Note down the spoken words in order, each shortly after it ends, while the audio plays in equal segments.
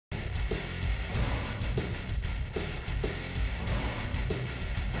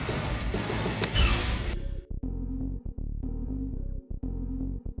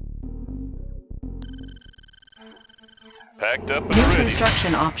Packed up and New ready.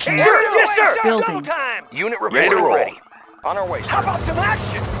 construction options. Yes, sir. Building. Go time. Unit Ready to reporting roll. ready. On our way, sir. How about some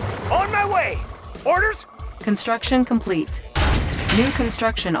action? On my way. Orders? Construction complete. New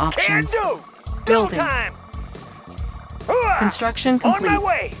construction Can options. do. Building. Go time. Hooah! Construction On complete. my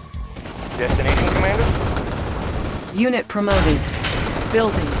way. Destination, Commander? Unit promoted.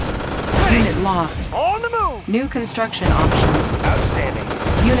 Building. Unit lost. On the move. New construction options.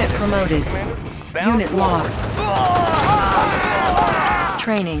 Outstanding. Unit promoted. Commander? Bound Unit forward. lost.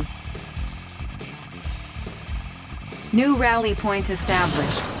 Training. New rally point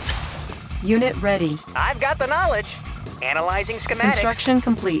established. Unit ready. I've got the knowledge. Analyzing schematics. Construction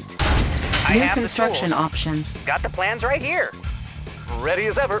complete. I New have the construction tools. options. Got the plans right here. Ready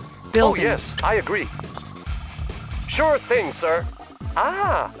as ever. Building. Oh, yes, I agree. Sure thing, sir.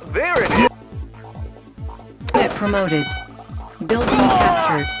 Ah, there it is. Unit promoted. Building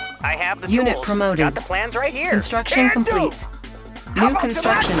captured. I have the Unit tools. promoted. Got the plans right here. Construction Can do. complete. How New about some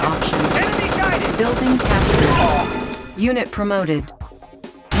construction action? options. Enemy guided. Building captured. Unit promoted.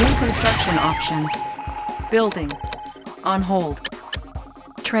 New construction options. Building. On hold.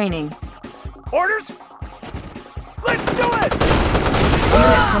 Training. Orders? Let's do it!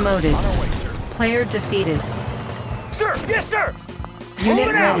 Unit promoted. Player defeated. Sir, yes, sir. Unit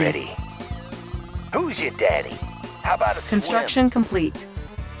Moving out. ready. Who's your daddy? How about a Construction complete. swim?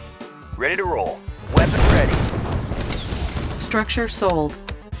 Ready to roll. Weapon ready. Structure sold.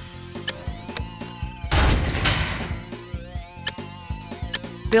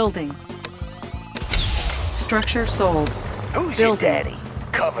 Building. Structure sold. Who's Building. your daddy?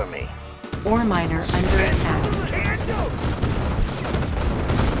 Cover me. Ore miner under attack. Can do.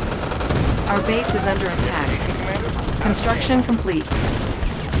 Our base is under attack. Construction complete.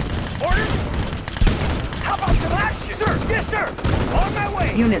 Orders? How about some action? Sir, yes, sir. On my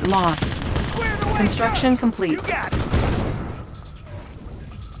way. Unit lost. Clear the way, Construction sir. complete. You got it.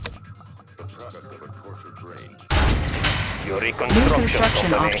 Your New reconstruction construction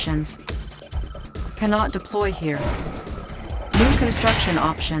company. options. Cannot deploy here. New construction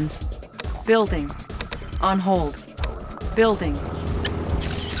options. Building. On hold. Building.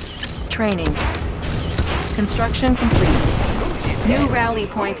 Training. Construction complete. New rally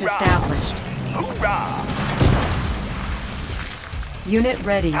point established. Hoorah! Unit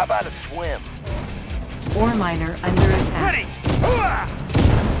ready. How about a swim? Ore miner under attack. Ready. Hooah!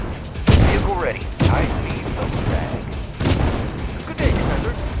 Vehicle ready. High speed, no drag. Good day,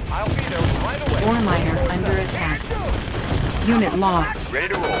 Commander. I'll be there right away. Ore miner under attack. Unit lost. Ready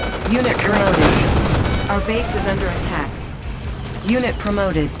to roll. Unit promoted. Our base is under attack. Unit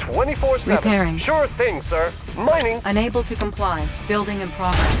promoted. 24/7. Repairing. Sure thing, sir. Mining. Unable to comply. Building in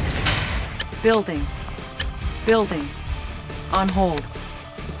progress. Building. Building. On hold.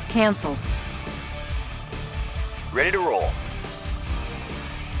 Cancel. Ready to roll.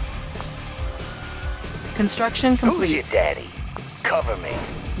 Construction Who's your complete. daddy? Cover me.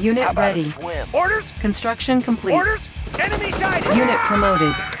 Unit How about ready. a swim? Orders? Construction complete. Orders? Enemy sighted. Unit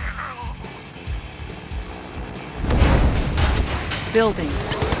promoted. Building.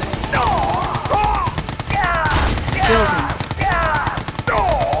 Building.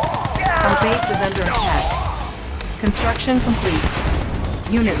 Our base is under attack. Construction complete.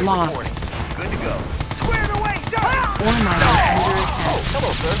 Unit lost. Good to go. Square the way, sir. Ore miner under attack.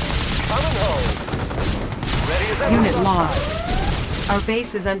 Hello, sir. Coming home. Ready as ever. Unit lost. Our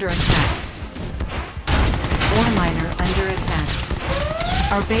base is under attack. Ore miner under attack.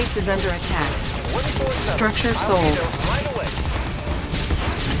 Our base is under attack. 24/7. Structure I'll be sold. there right away.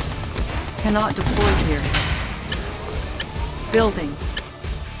 Cannot deploy here. Building.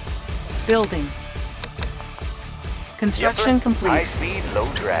 Building. Construction Yes, sir. High complete. speed, low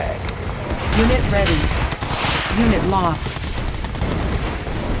drag. Unit ready. Unit lost.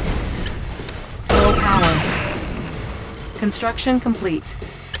 Low power. Construction complete.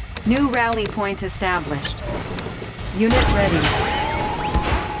 New rally point established. Unit ready.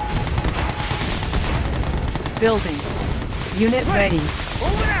 Building. Unit ready.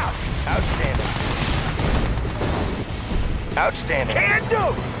 Moving out. Outstanding. Outstanding. Can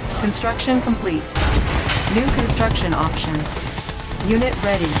do. Construction complete. New construction options. Unit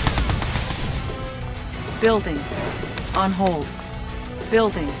ready. Building. On hold.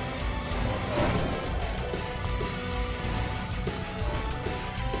 Building.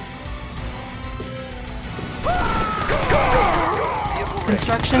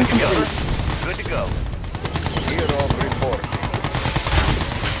 Construction complete. Good to go. Here all report.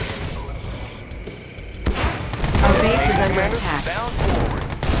 Our base is under attack. Bound forward.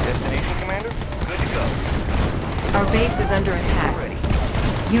 Destination, Commander? Good to go. Our base is under attack. Ready.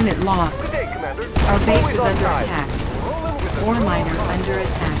 Unit lost. Good day, Commander. Our base Always is on under time. attack. Rolling Ore miner under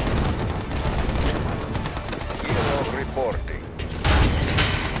attack. Kilo reporting.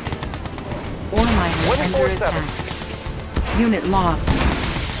 Ore miner under 24/7. attack. Unit lost.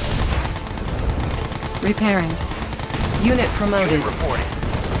 Repairing. Unit promoted. Unit reporting.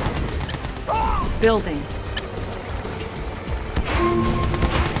 Building.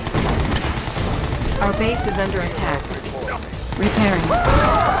 Our base is under attack. Repairing.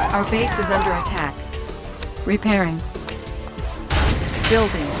 Our base is under attack. Repairing.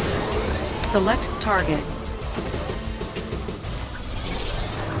 Building. Select target.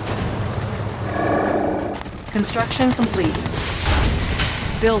 Construction complete.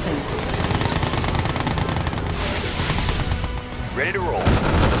 Building. Ready to roll.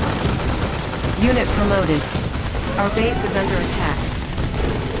 Unit promoted. Our base is under attack.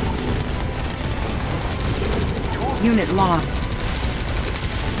 Unit lost.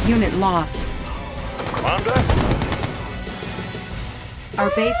 Unit lost. Commander? Our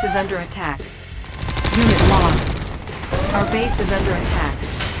base is under attack. Unit lost. Our base is under attack.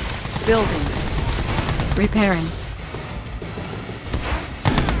 Building. Repairing.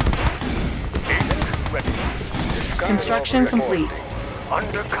 Agent ready. Construction Reporting. complete.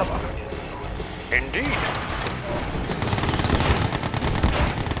 Undercover. Indeed.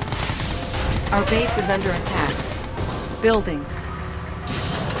 Our base is under attack. Building.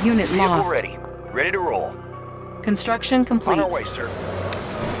 Unit Vehicle lost. ready. Ready to roll. Construction complete. On our way, sir.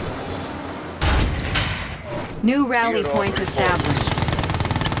 New rally Unit point reporting. established.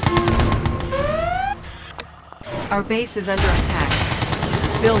 Our base is under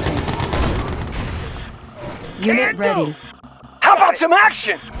attack. Building. Unit ready. How about some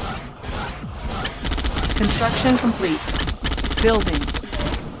action? Construction complete. Building.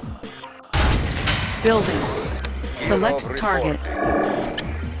 Building. Select Unit target.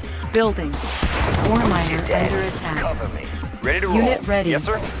 reporting. Building. Ore miner Dead. under attack. Cover me. Ready to roll. Unit ready. Yes,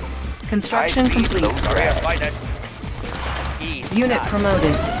 sir. Construction complete. Hurry up, fight it. Ease Unit not.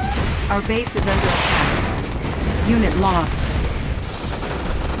 promoted. Our base is under attack. Unit lost.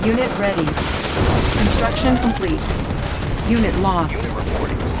 Unit ready. Construction complete. Unit lost. Unit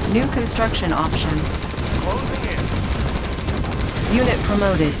reporting. New construction options. Closing in. Unit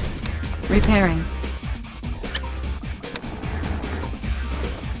promoted. Repairing.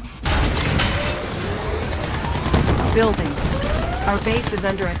 Building. Our base is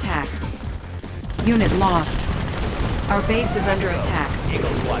under attack. Unit lost. Our base is under attack. Eagle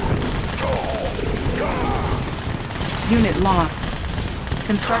Squadron. Unit lost.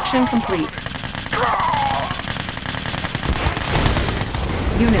 Construction complete.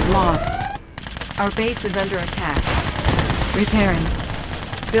 Unit lost. Our base is under attack. Repairing.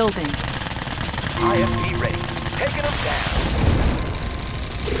 Building. IFV ready. Taking them down.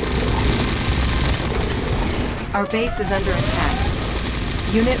 Our base is under attack.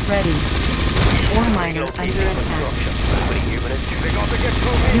 Unit ready. Ore miner under attack.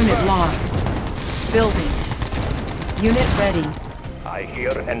 Unit lost. Building. Unit ready. I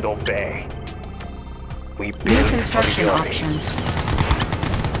hear and obey. We New build construction for the army. options.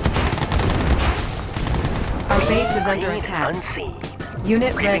 Our base is under Green attack. Unseen.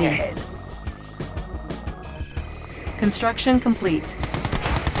 Unit Reading ready. ahead. Construction complete.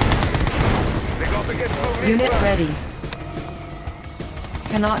 Unit ready.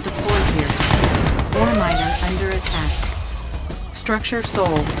 Cannot deploy here. Ore miner under attack. Structure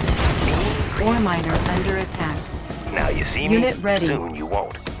sold. Ore miner under attack. Now you see Unit me. ready. Soon you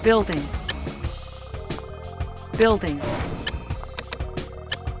won't. Building. Building.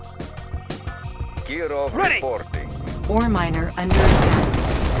 Gear off Ready. reporting. Ore miner under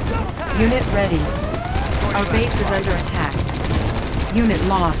attack. Unit ready. Our base is under attack. Unit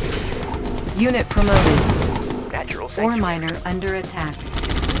lost. Unit promoted. Natural Ore sanctuary. miner under attack.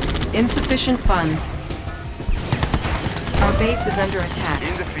 Insufficient funds. Our base is under attack.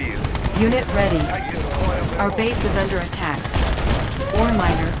 In the field. Unit ready. I use oil. Our base is under attack. Ore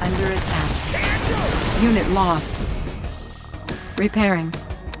miner under attack. Unit lost. Repairing.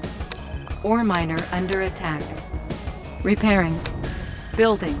 Ore miner under attack. Repairing.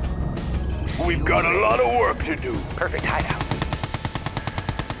 Building. We've got a lot of work to do. Perfect hideout.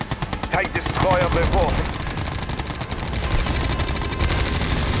 Tight destroyer reporting.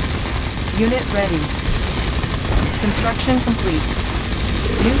 Unit ready. Construction complete.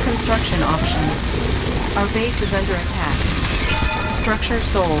 New construction options. Our base is under attack. Structure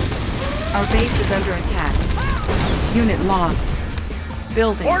sold. Our base is under attack. Unit lost.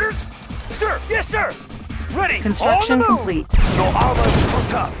 Building. Orders? Sir, yes, sir. Ready. Construction On the move. complete. No armor is too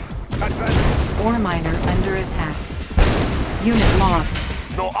tough. Ore miner under attack. Unit lost.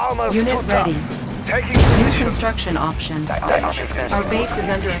 No armor is Unit too ready. tough. Taking New position. construction options. Diagnostic Our base is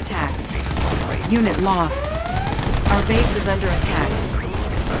under attack. Unit lost. Our base is under attack.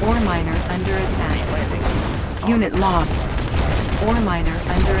 Ore miner under attack. Unit lost. Ore miner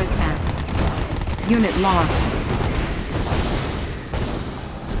under attack. Unit lost.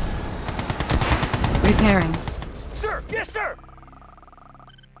 Repairing. Sir, yes, sir.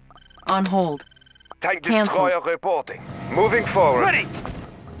 On hold. Tank Cancel. destroyer reporting. Moving forward. Ready.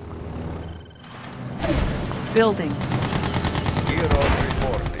 Building. Hero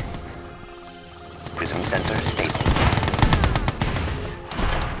reporting. Prism sensor stable.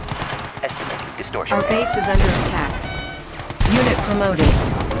 Estimating distortion. Our base is under attack. Unit promoted.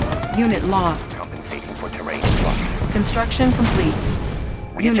 Unit lost. Compensating for terrain flux. Construction complete.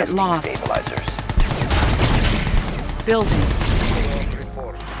 Unit Readjusting lost. stabilizers. Building. Hero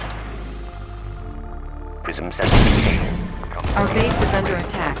reporting. Prism sensor stable. Our base is under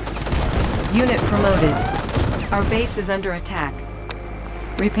attack. Unit promoted. Our base is under attack.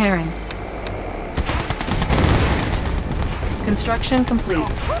 Repairing. Construction complete.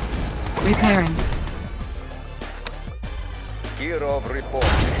 Repairing. Hero reporting.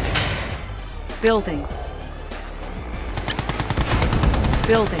 Building.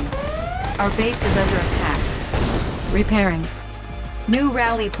 Building. Our base is under attack. Repairing. New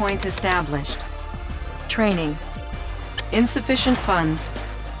rally point established. Training. Insufficient funds.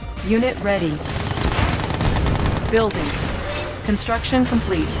 Unit ready. Building. Construction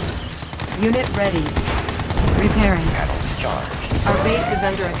complete. Unit ready. Repairing. Panels charged. Our base is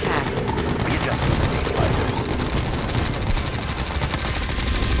under attack. Readjusting stabilizers.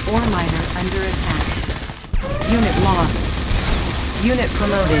 Ore miner under attack. Unit lost. Unit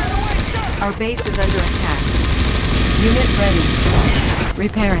promoted. Our base is under attack. Unit ready.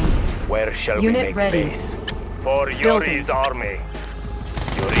 Repairing. Where shall Unit we make ready. base? For Building. Yuri's army.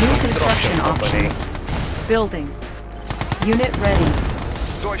 Yuri New construction Company. options. Building. Unit ready.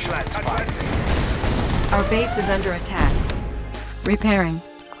 Deutschland's fighting. Our base is under attack. Repairing.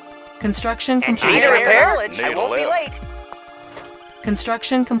 Construction complete. Engineer repair. I Need a won't be lift. late.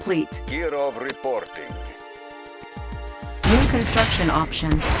 Construction complete. Hero reporting. New construction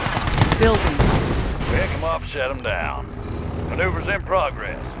options. Building. Pick them up, set them down. Maneuvers in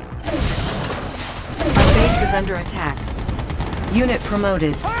progress. Our base is under attack. Unit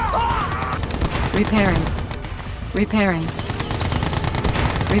promoted. Repairing. Repairing.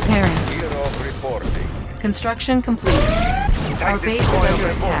 Repairing. Hero reporting. Construction complete. Our base is under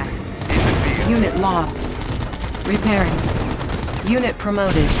attack. Unit lost. Repairing. Unit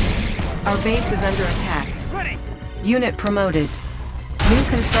promoted. Our base is under attack. Ready. Unit promoted. New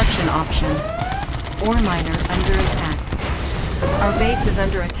construction options. Ore miner under attack. Our base is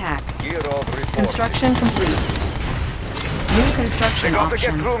under attack. Hero reporting. Construction complete. New construction They got to get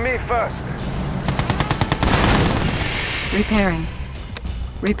options. through me first. Repairing.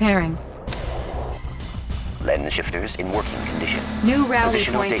 Repairing. Lens shifters in working condition. New rally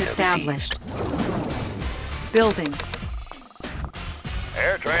Positional point data established. Building.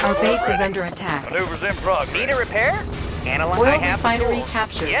 Air train. Our base is ready. under attack. Maneuvers in progress. Need a repair? Analyze. Oil I have the refinery tools.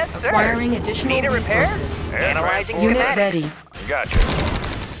 captured. Yes, sir. Acquiring additional Need a repair? resources. Air Analyzing transport Unit schematics. ready. Gotcha.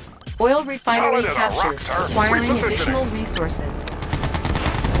 Oil refinery Solid as a rock, captured. sir. Acquiring Repositioning. additional resources.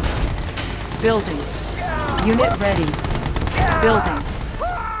 Building. Unit ready. Building.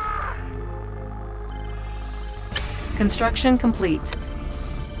 Construction complete.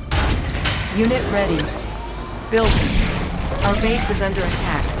 Unit ready. Building. Our base is under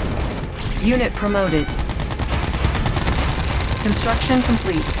attack. Unit promoted. Construction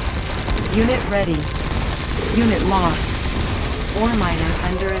complete. Unit ready. Unit lost. Ore miner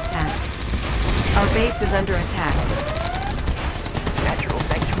under attack. Our base is under attack. Natural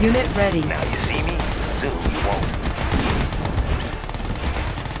sanctuary. Unit ready. Now you see me, soon you won't.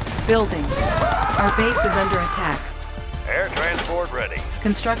 Building. Our base is under attack. Air transport ready.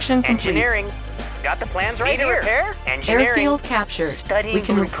 Construction complete. Engineering. Got the plans right here. Repair? Engineering. Airfield captured. Studying We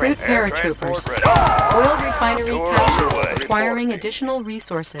can recruit blueprints. Air paratroopers. transport ready. Oil refinery Tour captured. underway. Acquiring additional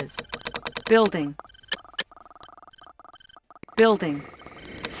resources. Building. Building.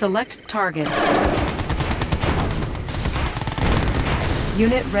 Select target.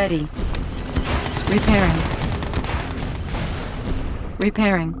 Unit ready. Repairing.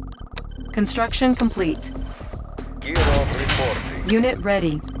 Repairing. Construction complete. Hero reporting. Unit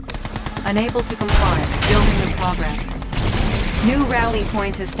ready. Unable to comply. Building in progress. New rally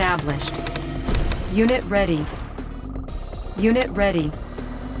point established. Unit ready. Unit ready.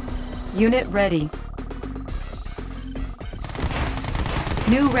 Unit ready.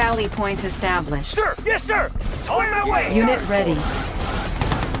 New rally point established. Sir, yes, sir. On my way. Unit ready.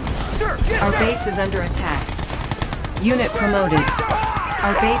 sir! Yes, Our sir! base is under attack. Unit promoted.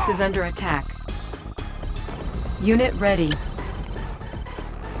 Our base is under attack. Unit ready.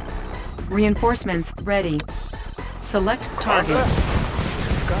 Reinforcements ready. Select target.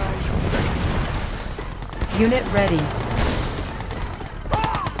 Unit ready.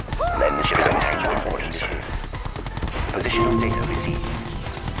 Then the ship is on orders. Positional data received.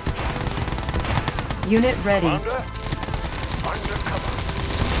 Unit ready. Undercover.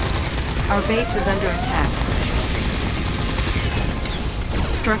 Our base is under attack.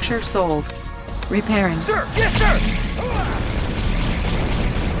 Structure sold. Repairing. Sir! Yes, sir!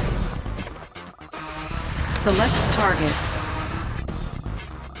 Select target.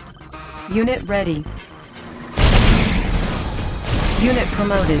 Unit ready. Unit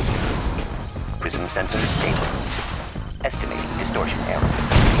promoted. Prism sensor stable. Estimating distortion error.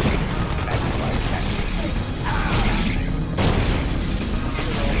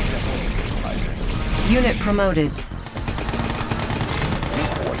 Unit promoted. New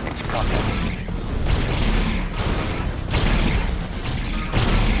coordinates processed.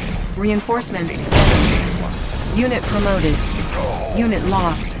 Reinforcements. Unit promoted. Unit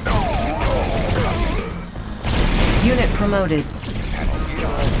lost. Unit promoted.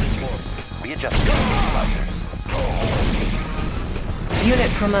 Readjusting stabilizers.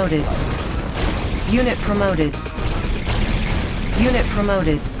 Unit promoted. Unit promoted. Unit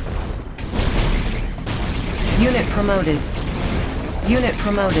promoted. Unit promoted. Unit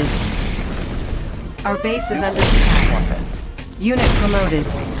promoted. Our base is under attack. Unit promoted.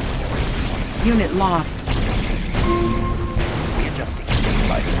 Unit lost. Readjusting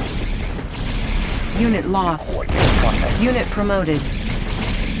stabilizers. Unit lost. Coordinates processed. Unit promoted.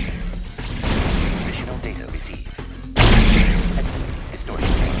 Positional data received.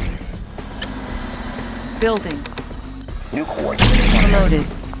 Distortion error. Building. New coordinates Promoted.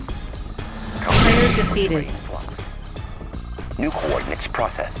 processed. Player defeated. New coordinates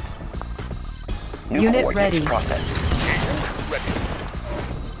processed. New Unit coordinates ready. processed. Ready.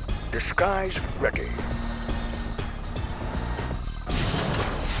 Disguise ready.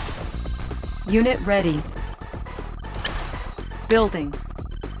 Unit ready. Building.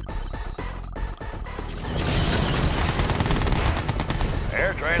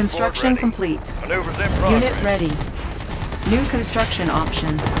 Air transport Construction ready. complete. Maneuvers in progress. Unit ready. New construction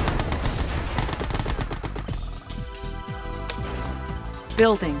options.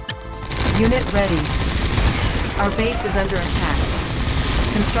 Building. Unit ready. Our base is under attack.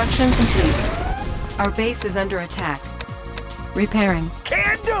 Construction complete. Our base is under attack. Repairing.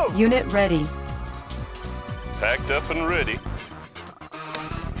 Can do! Unit ready. Packed up and ready.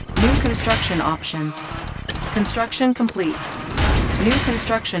 New construction options. Construction complete. New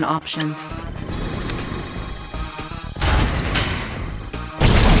construction options.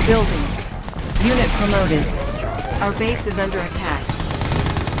 Building. Unit promoted. Our base is under attack.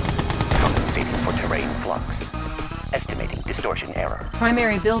 Compensating for terrain flux. Estimating distortion error.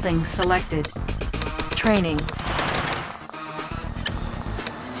 Primary building selected. Training.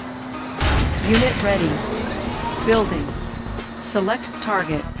 Unit ready. Building. Select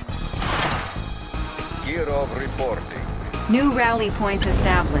target. Gear of reporting. New rally point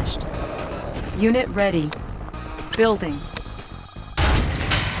established. Unit ready. Building.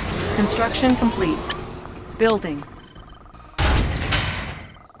 Construction complete. Building.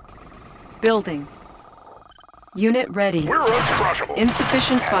 Building. Unit ready. We're uncrushable.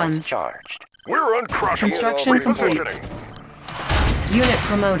 Insufficient Panels funds. charged. We're uncrushable. Construction complete. Repositioning. Unit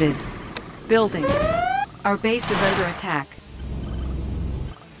promoted. Building. Our base is under attack.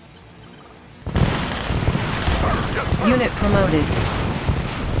 Unit promoted.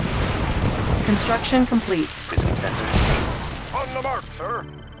 Construction complete. Prism sensors stable. On the mark, sir.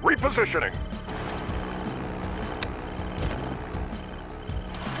 Repositioning.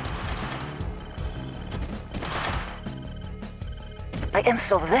 I am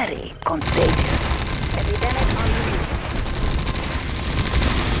so very contagious. Epidemic on the move.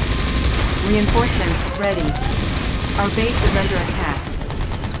 Reinforcements ready. Our base is under attack.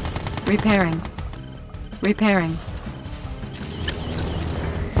 Repairing. Repairing.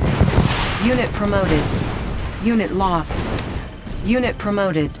 Unit promoted. Unit lost. Unit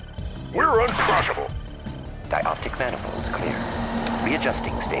promoted. We're uncrushable. Dioptic manifolds clear.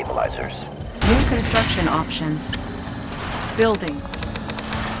 Readjusting stabilizers. New construction options. Building.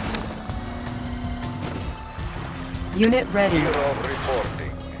 Unit ready. Gear of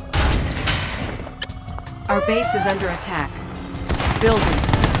reporting. Our base is under attack. Building.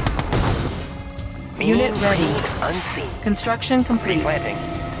 Unit Mean ready. green unseen. Construction complete. Replanting.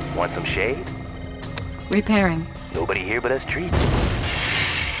 Want some shade? Repairing. Nobody here but us trees.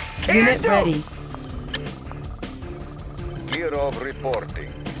 Unit ready. Gear of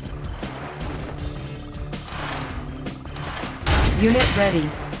reporting. Unit ready.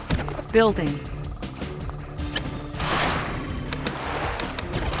 Building.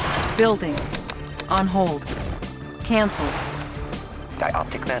 Building. On hold. Cancelled.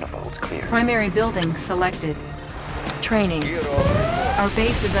 Dioptic manifolds clear. Primary building selected. Training. Gear of reporting. Our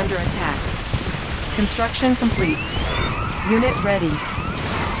base is under attack. Construction complete. Unit ready.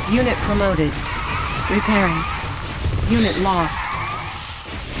 Unit promoted. Repairing. Unit lost.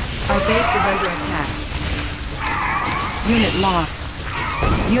 Our base is under attack. Unit lost.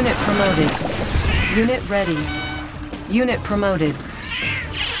 Unit promoted. Unit ready. Unit promoted.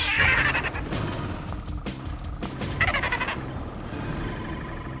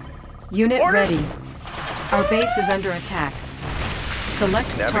 Unit ready. Our base is under attack. Select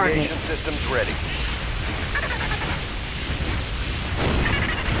target. Navigation systems ready.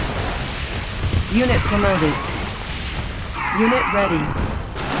 Unit promoted. Unit ready.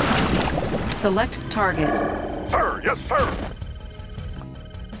 Select target. Sir, yes, sir.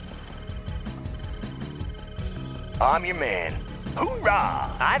 I'm your man.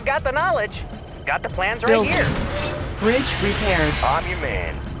 Hoorah! I've got the knowledge. Got the plans right Building. here. Bridge repaired. I'm your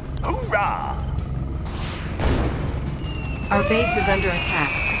man. Hoorah! Our base is under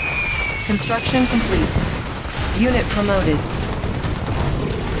attack. Construction complete. Unit promoted.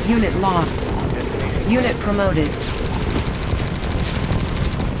 Unit lost. Unit promoted.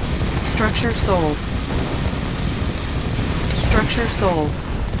 Structure sold. Structure sold.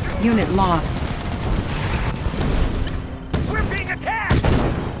 Unit lost. We're being attacked!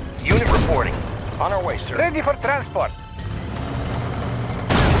 Unit reporting. On our way, sir. Ready for transport.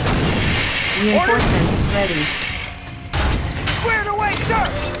 Reinforcements ready. Squared away, sir!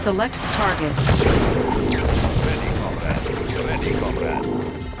 Select target. Ready, comrade. Ready, comrade.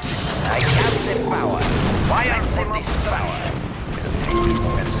 I have the power. Fire for this power.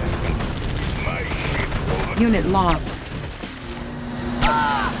 My ship over. Unit lost.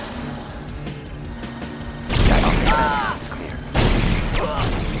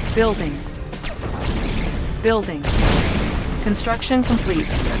 Building. Building. Construction complete.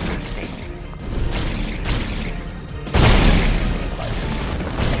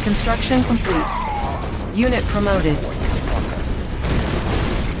 Construction complete. Unit promoted.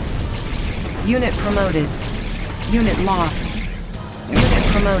 Unit promoted. Unit lost. Unit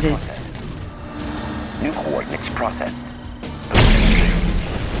promoted. New coordinates processed.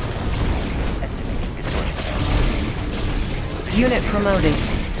 Unit promoted.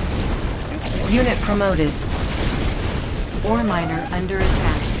 Unit promoted. Ore miner under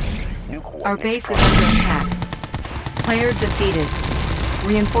attack. New coordinates Our base is processed. under attack. Player defeated.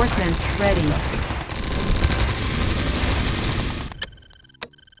 Reinforcements ready.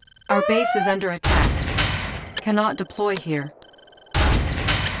 Our base is under attack. Cannot deploy here.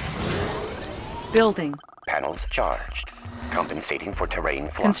 Building. Panels charged. Compensating for terrain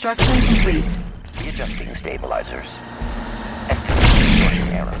flux. Construction complete. Readjusting stabilizers. Estimating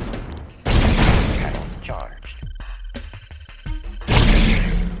distortion error. Panels charged.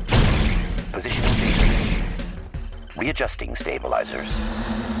 Positional data. Readjusting stabilizers.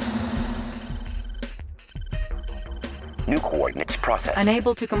 New coordinates processed.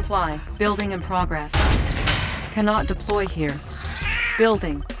 Unable to comply. Building in progress. Cannot deploy here.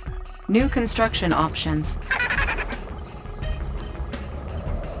 Building. New construction options.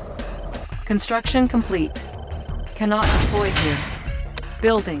 Construction complete. Cannot deploy here.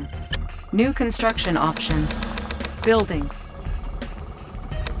 Building. New construction options. Building.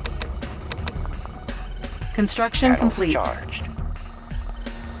 Construction Panels complete. charged.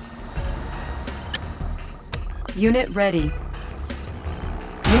 Unit ready.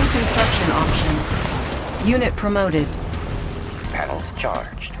 New construction options. Unit promoted. Panels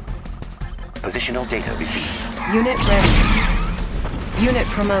charged. Positional data received. Unit ready. Unit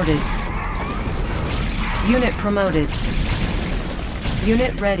promoted. Unit promoted.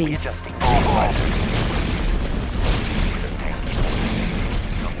 Unit ready. Readjusting stabilizers.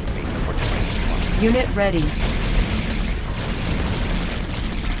 Compensating for terrain flux. Unit ready.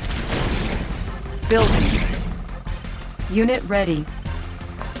 Building. Unit ready.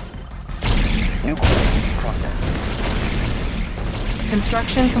 New coordinates processed.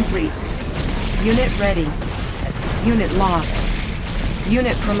 Construction complete. Unit ready. Unit lost.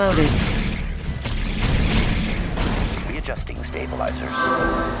 Unit promoted. Readjusting stabilizers.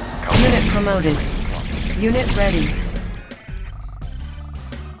 Unit promoted. Unit ready.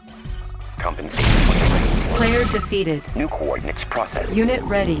 Compensating for terrain flux. Player defeated. New coordinates processed. Unit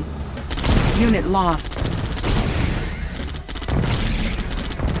ready. Unit lost.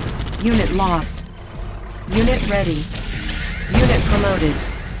 Unit lost. Unit ready. Unit promoted.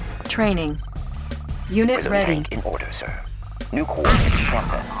 Training. Unit Prism ready. tank in order, sir. New coordinates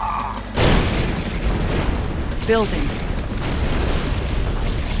processed. Building.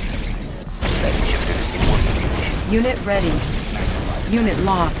 Bed shifters in working condition. Unit ready. Unit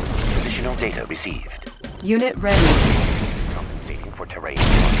lost. Positional data received. Unit ready. Compensating for terrain.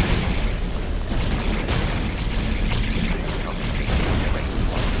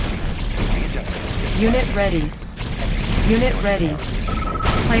 Unit ready. Unit ready.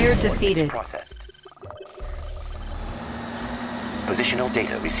 Player defeated. Processed. Positional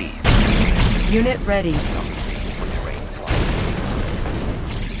data received. Unit ready. Compensating for terrain.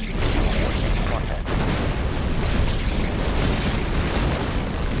 Processed.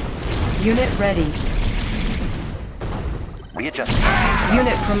 Unit ready. Readjusting.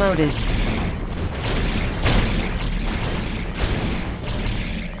 Unit promoted.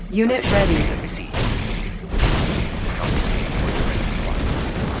 Unit Positional ready. data received.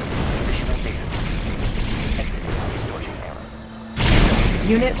 Positional data received. Exiting distortion error.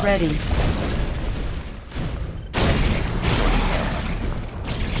 Unit ready.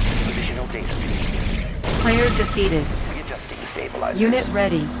 Positional data received. Player defeated. Readjusting stabilizer. Unit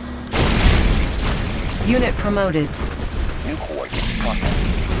ready. Unit promoted. New coordinates processed.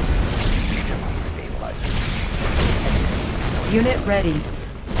 Readjusting stabilizer. Unit ready.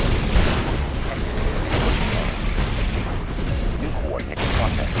 New coordinates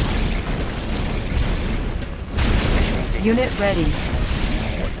processed. Unit ready.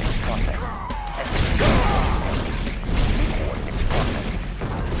 Coordinates processed. Coordinates processed.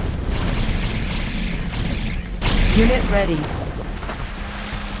 Unit ready.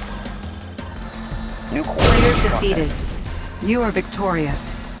 New Player coordinates defeated. processed. You are victorious.